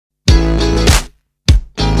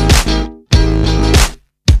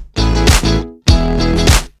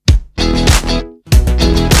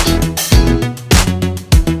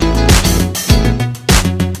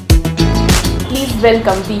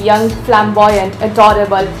welcome the young, flamboyant,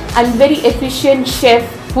 adorable and very efficient chef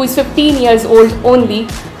who is 15 years old only,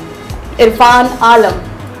 Irfan Alam.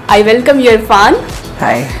 I welcome you, Irfan.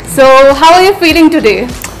 Hi. So, how are you feeling today?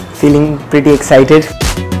 Feeling pretty excited.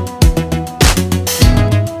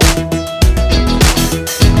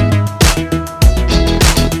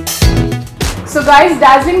 So guys,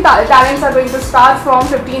 Dazzling Talents are going to start from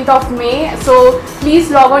 15th of May. So please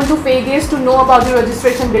log on to FairGaze to know about the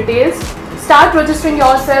registration details. Start registering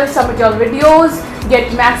yourself, submit your videos,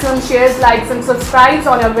 get maximum shares, likes and subscribes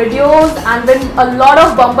on your videos and win a lot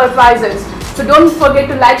of bumper prizes. So don't forget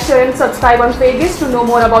to like, share and subscribe on FairGaze to know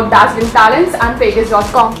more about Dazzling Talents and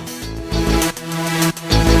FairGaze.com.